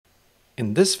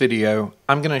In this video,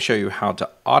 I'm going to show you how to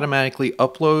automatically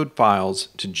upload files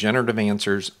to Generative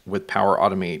Answers with Power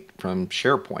Automate from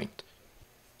SharePoint.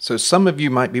 So some of you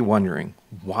might be wondering,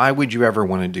 why would you ever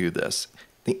want to do this?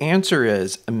 The answer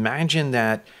is, imagine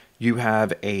that you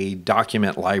have a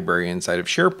document library inside of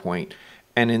SharePoint,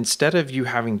 and instead of you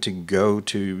having to go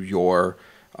to your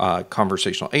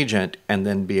conversational agent and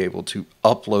then be able to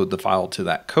upload the file to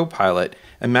that Copilot,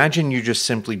 imagine you just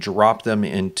simply drop them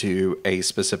into a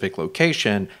specific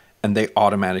location and they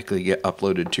automatically get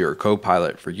uploaded to your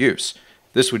Copilot for use.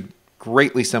 This would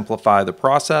greatly simplify the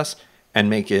process and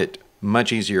make it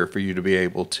much easier for you to be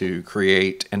able to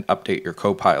create and update your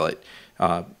Copilot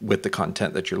with the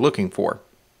content that you're looking for.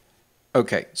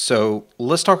 Okay, so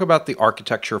let's talk about the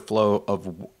architecture flow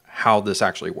of how this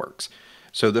actually works.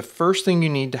 So the first thing you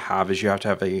need to have is you have to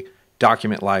have a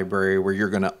document library where you're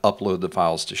going to upload the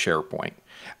files to SharePoint.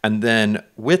 And then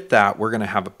with that, we're going to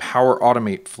have a Power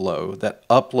Automate flow that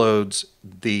uploads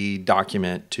the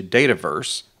document to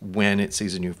Dataverse when it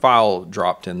sees a new file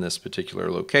dropped in this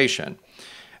particular location.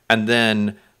 And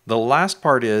then the last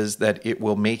part is that it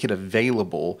will make it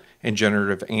available in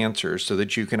Generative Answers so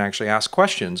that you can actually ask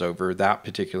questions over that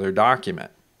particular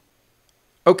document.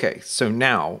 Okay, so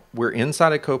now we're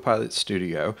inside of Copilot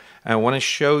Studio, and I want to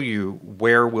show you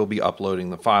where we'll be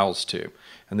uploading the files to.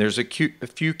 And there's a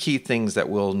few key things that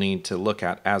we'll need to look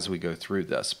at as we go through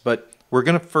this. But we're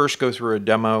going to first go through a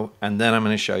demo, and then I'm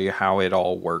going to show you how it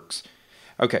all works.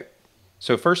 Okay,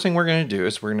 so first thing we're going to do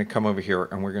is we're going to come over here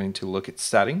and we're going to look at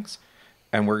Settings,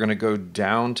 and we're going to go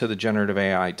down to the Generative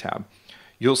AI tab.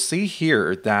 You'll see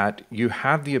here that you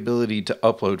have the ability to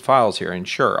upload files here, and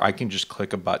sure, I can just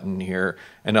click a button here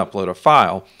and upload a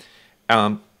file,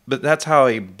 but that's how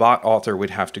a bot author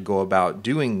would have to go about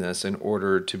doing this in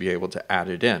order to be able to add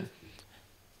it in.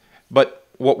 But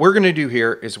what we're going to do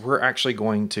here is we're actually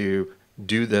going to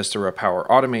do this through a Power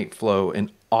Automate flow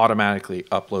and automatically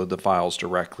upload the files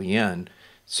directly in.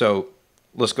 So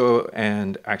let's go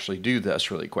and actually do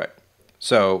this really quick.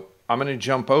 So I'm going to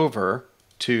jump over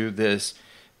to this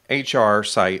HR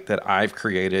site that I've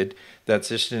created. That's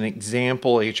just an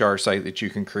example HR site that you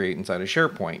can create inside of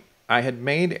SharePoint. I had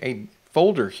made a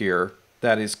folder here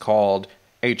that is called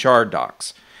HR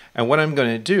Docs. And what I'm going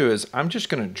to do is I'm just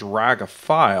going to drag a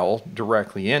file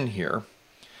directly in here.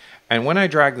 And when I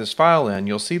drag this file in,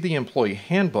 you'll see the employee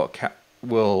handbook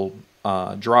will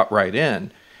drop right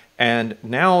in. And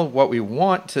now what we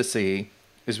want to see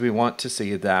is we want to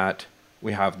see that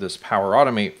we have this Power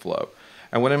Automate flow.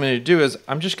 And what I'm going to do is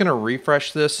I'm just going to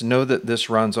refresh this. Know that this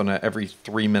runs on a every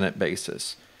 3-minute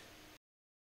basis.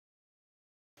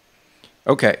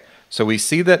 Okay, so we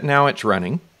see that now it's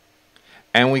running,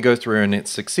 and we go through and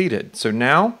it's succeeded. So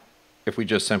now, if we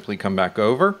just simply come back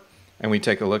over and we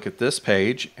take a look at this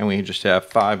page, and we just have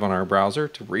 5 on our browser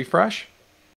to refresh,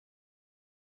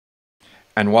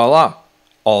 and voila,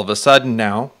 all of a sudden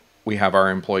now we have our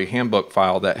employee handbook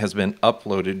file that has been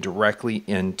uploaded directly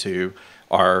into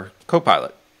our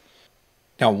Copilot.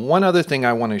 Now, one other thing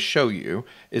I want to show you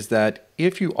is that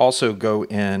if you also go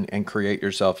in and create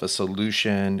yourself a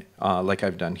solution like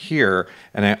I've done here,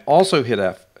 and I also hit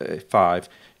F5,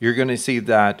 you're going to see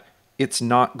that it's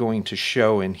not going to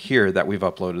show in here that we've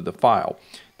uploaded the file.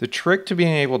 The trick to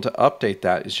being able to update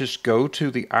that is just go to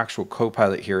the actual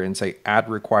Copilot here and say Add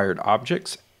Required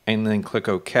Objects, and then click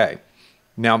OK.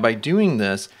 Now, by doing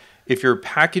this, if you're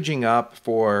packaging up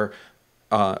for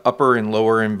upper and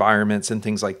lower environments and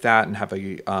things like that, and have a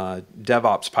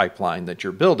DevOps pipeline that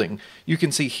you're building, you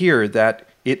can see here that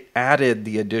it added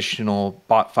the additional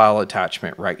bot file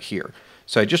attachment right here.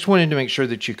 So I just wanted to make sure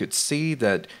that you could see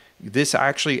that this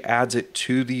actually adds it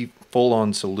to the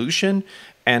full-on solution.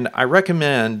 And I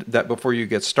recommend that before you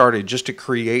get started, just to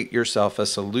create yourself a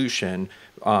solution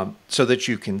so that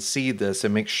you can see this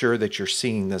and make sure that you're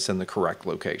seeing this in the correct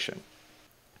location.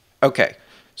 Okay.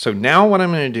 So now what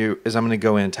I'm going to do is I'm going to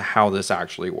go into how this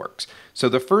actually works. So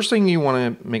the first thing you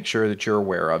want to make sure that you're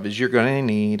aware of is you're going to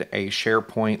need a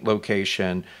SharePoint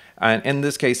location. And in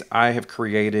this case, I have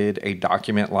created a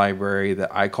document library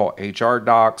that I call HR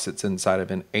Docs. It's inside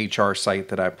of an HR site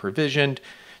that I've provisioned.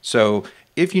 So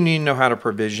if you need to know how to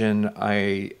provision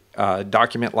a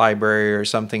document library or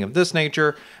something of this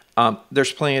nature,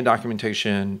 there's plenty of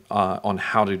documentation on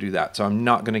how to do that. So I'm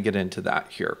not going to get into that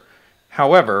here.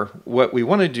 However, what we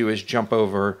want to do is jump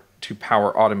over to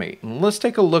Power Automate. And let's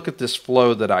take a look at this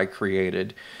flow that I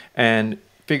created and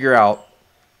figure out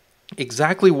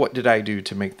exactly what did I do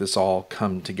to make this all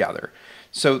come together.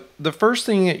 So the first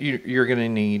thing that you're going to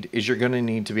need is you're going to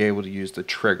need to be able to use the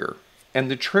trigger.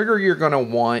 And the trigger you're going to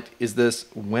want is this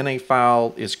when a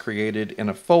file is created in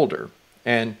a folder.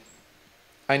 And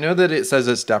I know that it says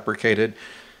it's deprecated,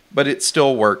 but it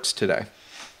still works today.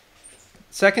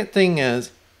 Second thing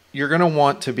is you're going to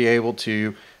want to be able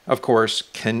to, of course,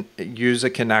 can use a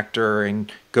connector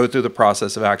and go through the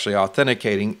process of actually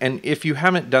authenticating. And if you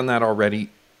haven't done that already,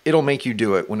 it'll make you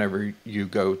do it whenever you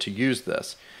go to use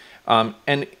this.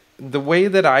 And the way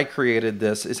that I created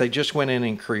this is I just went in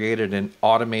and created an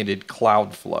automated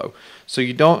cloud flow. So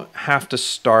you don't have to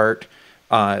start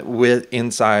with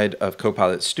inside of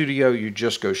Copilot Studio. You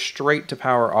just go straight to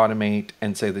Power Automate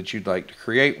and say that you'd like to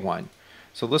create one.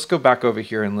 So let's go back over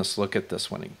here and let's look at this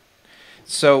one.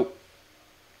 So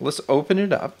let's open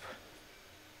it up.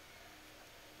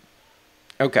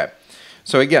 Okay,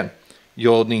 so again,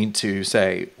 you'll need to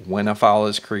say when a file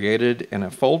is created in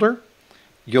a folder,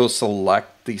 you'll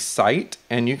select the site,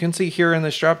 and you can see here in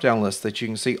this drop-down list that you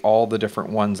can see all the different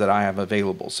ones that I have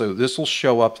available. So this will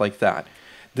show up like that.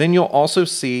 Then you'll also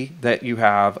see that you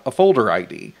have a folder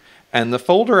ID. And the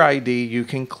folder ID, you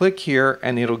can click here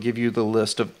and it'll give you the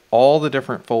list of all the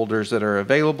different folders that are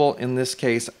available. In this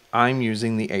case, I'm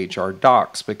using the HR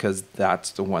docs because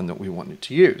that's the one that we wanted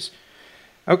to use.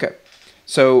 Okay,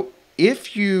 so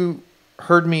if you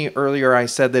heard me earlier, I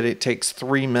said that it takes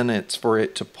 3 minutes for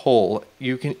it to pull.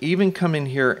 You can even come in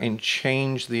here and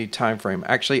change the time frame.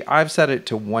 Actually, I've set it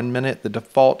to 1 minute. The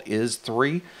default is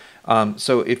 3.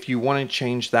 So if you want to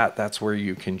change that, that's where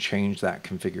you can change that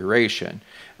configuration.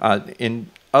 In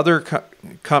other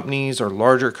companies or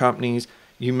larger companies,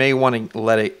 you may want to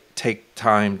let it take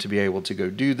time to be able to go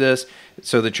do this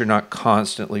so that you're not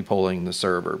constantly pulling the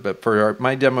server. But for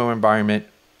my demo environment,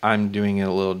 I'm doing it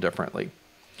a little differently.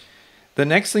 The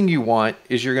next thing you want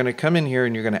is you're going to come in here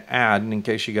and you're going to add, and in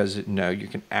case you guys didn't know, you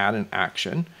can add an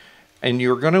action. And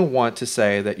you're going to want to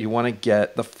say that you want to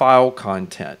get the file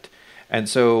content. And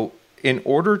so in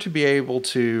order to be able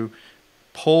to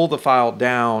pull the file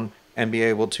down and be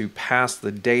able to pass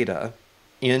the data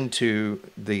into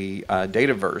the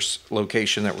Dataverse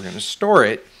location that we're going to store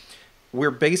it, we're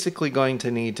basically going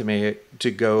to need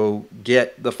to go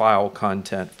get the file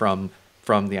content from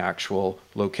the actual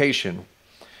location.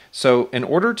 So in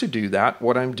order to do that,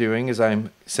 what I'm doing is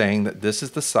I'm saying that this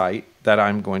is the site that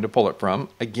I'm going to pull it from.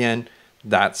 Again,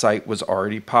 that site was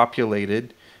already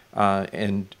populated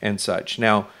and such.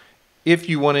 Now, if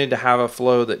you wanted to have a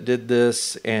flow that did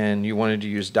this and you wanted to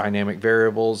use dynamic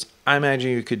variables, I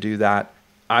imagine you could do that.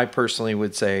 I personally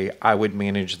would say I would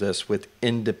manage this with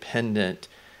independent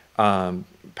Power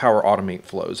Automate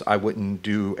flows. I wouldn't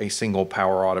do a single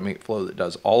Power Automate flow that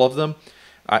does all of them.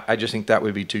 I just think that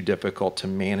would be too difficult to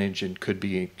manage and could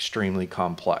be extremely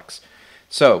complex.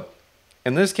 So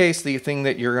in this case, the thing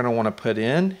that you're going to want to put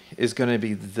in is going to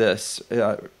be this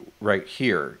right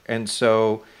here. And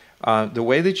so the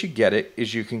way that you get it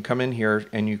is you can come in here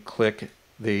and you click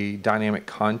the dynamic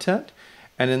content.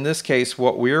 And in this case,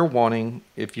 what we're wanting,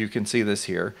 if you can see this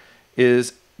here,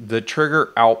 is the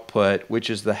trigger output, which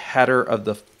is the header of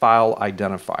the file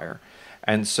identifier.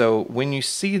 And so when you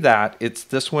see that, it's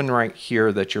this one right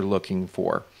here that you're looking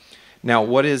for. Now,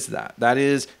 what is that? That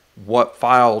is what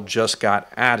file just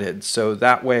got added. So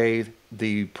that way,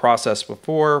 the process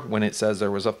before, when it says there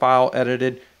was a file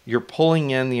edited, you're pulling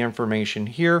in the information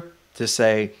here to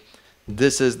say,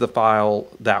 this is the file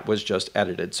that was just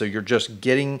edited. So you're just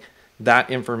getting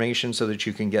that information so that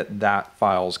you can get that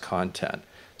file's content.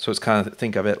 So it's kind of,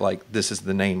 think of it like this is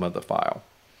the name of the file.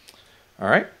 All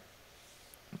right.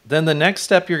 Then the next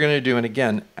step you're going to do, and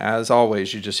again, as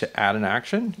always, you just hit add an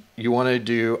action. You want to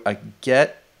do a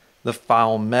get the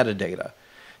file metadata.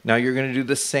 Now you're going to do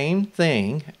the same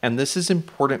thing, and this is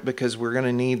important because we're going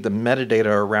to need the metadata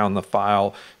around the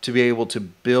file to be able to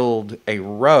build a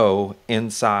row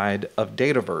inside of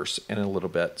Dataverse in a little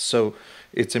bit. So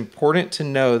it's important to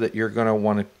know that you're going to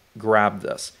want to grab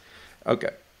this.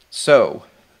 Okay, so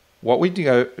what we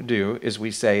do is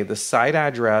we say the site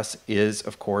address is,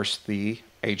 of course, the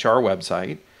HR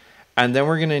website, and then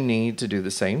we're going to need to do the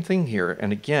same thing here.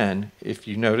 And again, if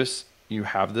you notice, you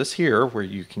have this here where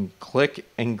you can click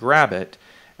and grab it.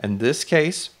 In this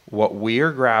case, what we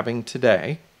are grabbing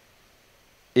today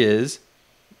is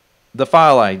the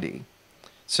file ID.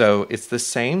 So it's the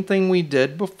same thing we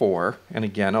did before. And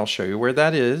again, I'll show you where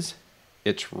that is.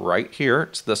 It's right here.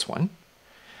 It's this one.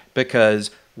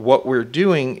 Because what we're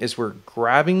doing is we're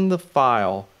grabbing the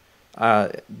file,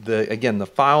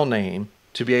 the file name,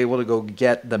 to be able to go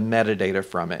get the metadata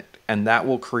from it. And that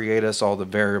will create us all the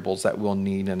variables that we'll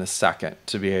need in a second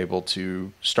to be able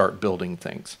to start building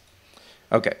things.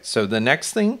 Okay, so the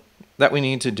next thing that we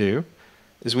need to do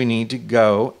is we need to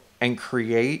go and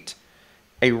create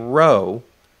a row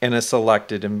in a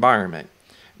selected environment.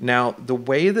 Now, the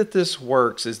way that this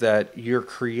works is that you're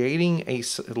creating a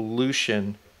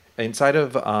solution inside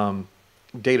of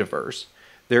Dataverse,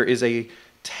 there is a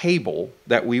table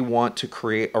that we want to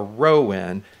create a row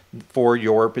in for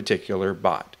your particular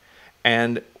bot.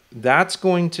 And that's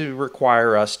going to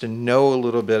require us to know a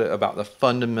little bit about the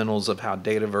fundamentals of how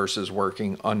Dataverse is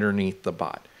working underneath the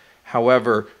bot.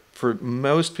 However, for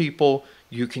most people,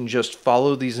 you can just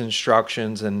follow these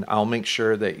instructions, and I'll make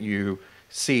sure that you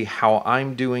see how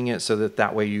I'm doing it so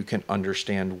that way you can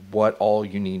understand what all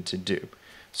you need to do.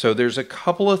 So there's a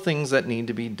couple of things that need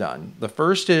to be done. The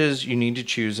first is you need to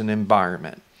choose an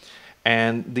environment.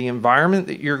 And the environment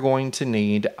that you're going to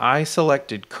need, I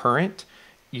selected current.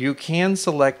 You can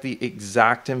select the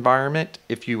exact environment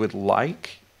if you would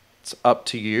like. It's up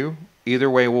to you. Either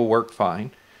way will work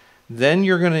fine. Then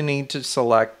you're going to need to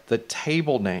select the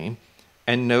table name.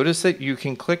 And notice that you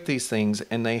can click these things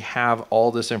and they have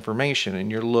all this information,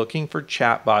 and you're looking for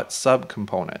chatbot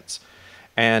subcomponents.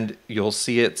 And you'll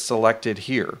see it selected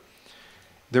here.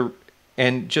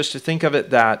 And just to think of it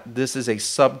that this is a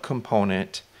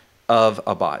subcomponent of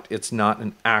a bot. It's not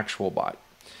an actual bot.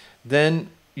 Then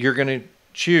you're going to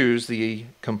choose the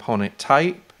component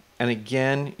type. And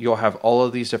again, you'll have all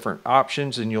of these different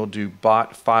options, and you'll do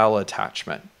bot file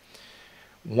attachment.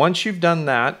 Once you've done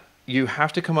that, you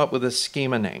have to come up with a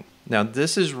schema name. Now,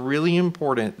 this is really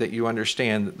important that you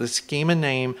understand that the schema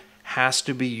name has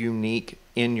to be unique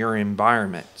in your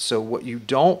environment. So what you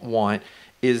don't want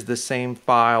is the same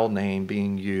file name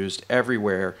being used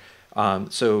everywhere.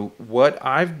 So what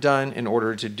I've done in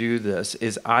order to do this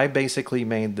is I basically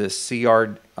made this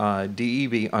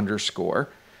CRDEB underscore,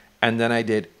 and then I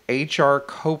did HR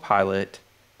Copilot,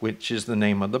 which is the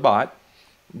name of the bot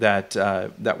that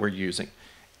we're using.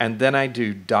 And then I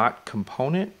do dot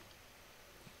component.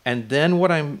 And then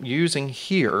what I'm using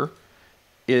here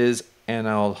is, and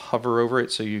I'll hover over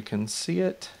it so you can see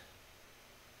it,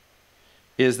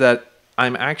 is that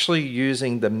I'm actually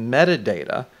using the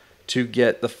metadata to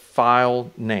get the file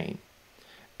name.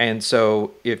 And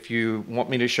so if you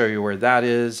want me to show you where that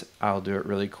is, I'll do it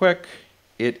really quick.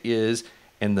 It is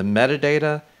in the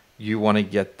metadata. You want to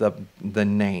get the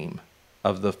name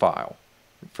of the file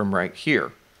from right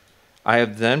here. I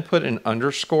have then put an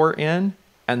underscore in,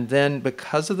 and then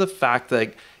because of the fact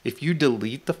that if you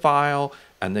delete the file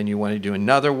and then you want to do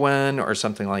another one or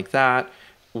something like that,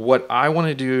 what I want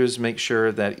to do is make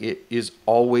sure that it is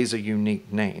always a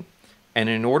unique name. And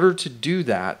in order to do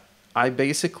that, I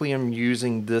basically am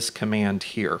using this command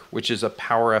here, which is a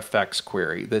PowerFX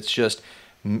query that's just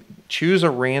choose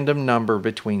a random number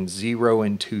between 0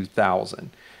 and 2000.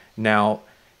 Now,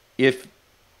 if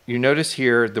you notice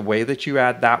here, the way that you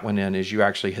add that one in is you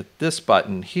actually hit this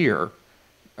button here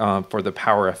for the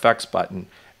PowerFX button,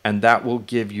 and that will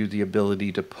give you the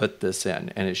ability to put this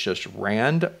in. And it's just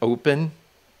rand open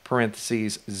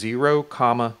parentheses 0,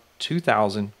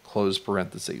 2000 close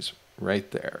parentheses right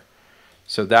there.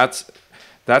 So that's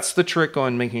the trick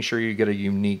on making sure you get a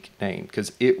unique name,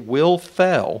 because it will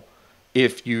fail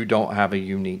if you don't have a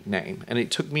unique name. And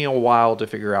it took me a while to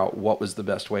figure out what was the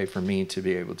best way for me to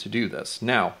be able to do this.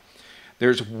 Now,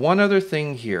 there's one other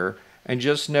thing here, and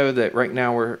just know that right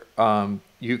now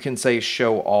you can say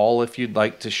show all if you'd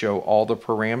like to show all the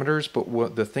parameters,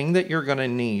 but the thing that you're going to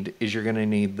need is you're going to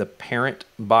need the parent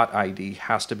bot ID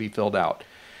has to be filled out.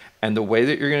 And the way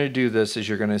that you're going to do this is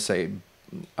you're going to say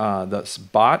the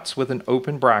bots with an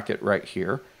open bracket right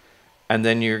here, and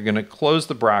then you're going to close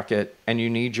the bracket, and you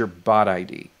need your bot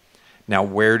ID. Now,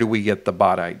 where do we get the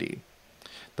bot ID?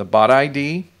 The bot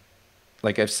ID,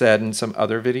 like I've said in some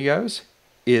other videos,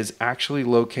 is actually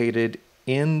located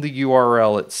in the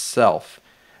URL itself.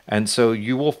 And so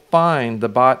you will find the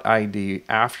bot ID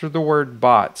after the word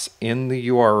bots in the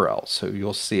URL. So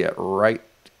you'll see it right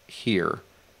here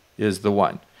is the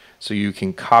one. So you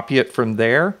can copy it from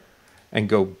there and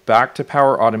go back to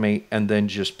Power Automate and then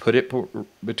just put it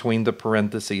between the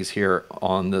parentheses here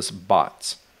on this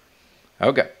bots.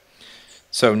 Okay,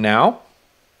 so now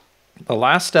the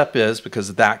last step is,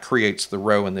 because that creates the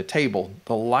row in the table,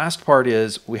 the last part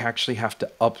is we actually have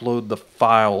to upload the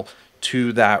file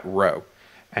to that row.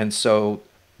 And so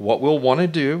what we'll want to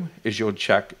do is you'll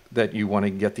check that you want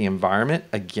to get the environment.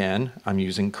 Again, I'm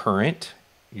using current.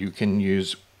 You can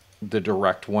use the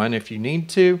direct one if you need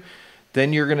to.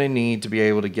 Then you're going to need to be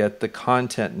able to get the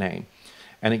content name.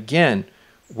 And again,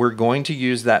 we're going to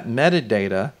use that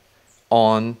metadata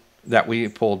on that we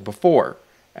pulled before.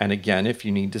 And again, if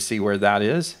you need to see where that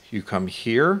is, you come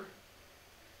here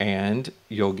and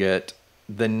you'll get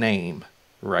the name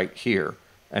right here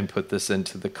and put this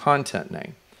into the content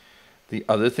name. The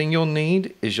other thing you'll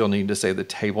need is you'll need to say the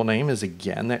table name is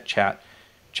again that chatbot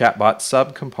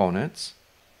subcomponents.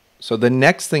 So the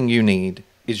next thing you need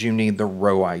is you need the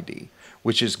row ID.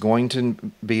 which is going to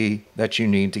be that you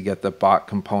need to get the bot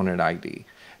component ID.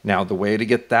 Now, the way to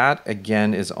get that,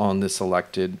 again, is on the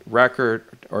selected record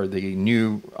or the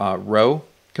new row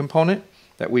component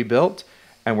that we built.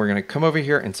 And we're going to come over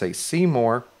here and say, see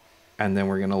more. And then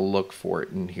we're going to look for it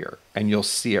in here. And you'll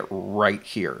see it right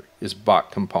here is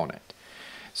bot component.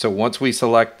 So once we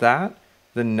select that,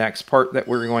 the next part that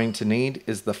we're going to need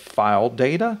is the file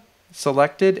data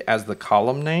selected as the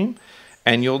column name.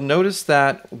 And you'll notice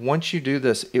that once you do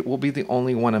this, it will be the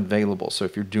only one available. So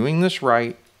if you're doing this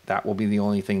right, that will be the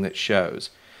only thing that shows.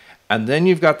 And then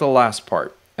you've got the last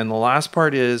part. And the last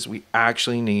part is we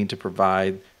actually need to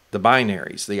provide the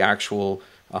binaries, the actual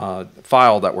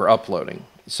file that we're uploading.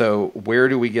 So where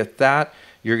do we get that?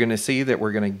 You're going to see that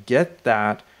we're going to get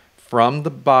that from the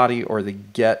body or the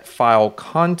get file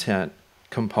content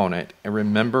component. And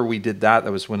remember, we did that.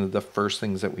 That was one of the first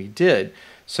things that we did.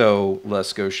 So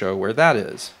let's go show where that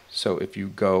is. So if you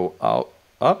go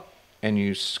up and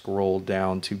you scroll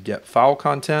down to get file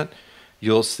content,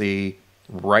 you'll see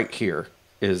right here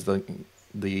is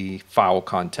the file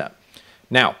content.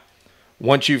 Now,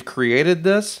 once you've created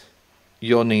this,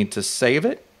 you'll need to save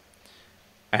it.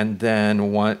 And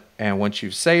then once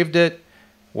you've saved it,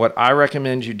 what I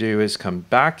recommend you do is come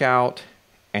back out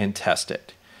and test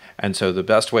it. And so the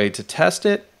best way to test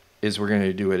it is we're going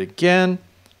to do it again.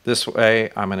 This way,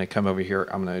 I'm going to come over here.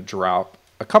 I'm going to drop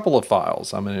a couple of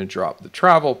files. I'm going to drop the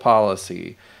travel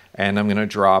policy, and I'm going to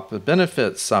drop the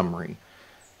benefits summary,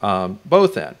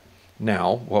 both in.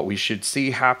 Now, what we should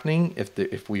see happening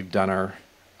if we've done our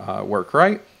work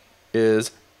right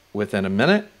is within a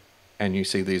minute, and you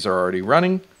see these are already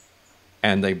running,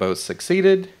 and they both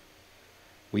succeeded.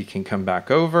 We can come back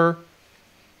over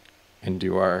and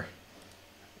do our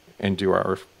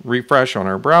refresh on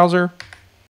our browser.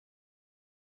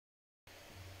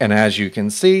 And as you can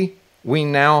see, we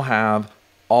now have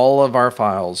all of our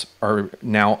files are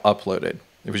now uploaded.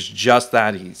 It was just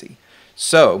that easy.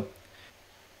 So,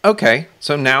 okay,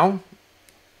 so now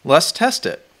let's test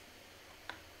it.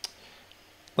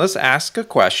 Let's ask a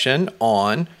question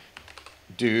on,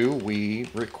 do we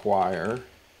require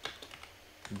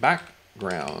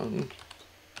background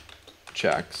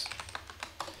checks?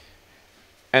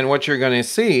 And what you're going to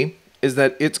see is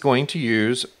that it's going to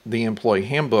use the employee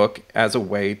handbook as a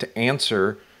way to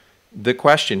answer the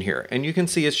question here. And you can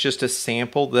see it's just a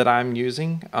sample that I'm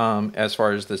using as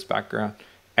far as this background.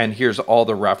 And here's all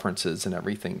the references and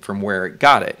everything from where it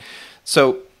got it.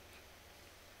 So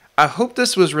I hope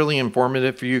this was really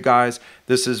informative for you guys.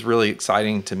 This is really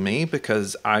exciting to me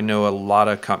because I know a lot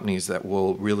of companies that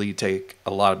will really take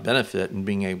a lot of benefit in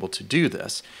being able to do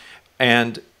this.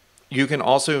 And you can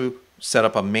also set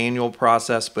up a manual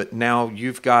process, but now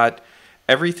you've got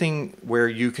everything where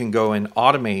you can go and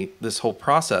automate this whole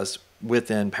process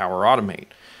within Power Automate.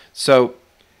 So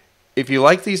if you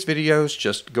like these videos,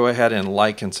 just go ahead and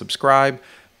like and subscribe.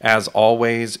 As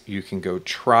always, you can go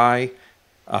try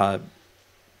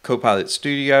Copilot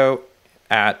Studio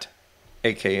at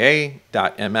aka.ms/try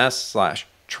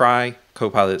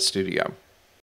Copilot Studio.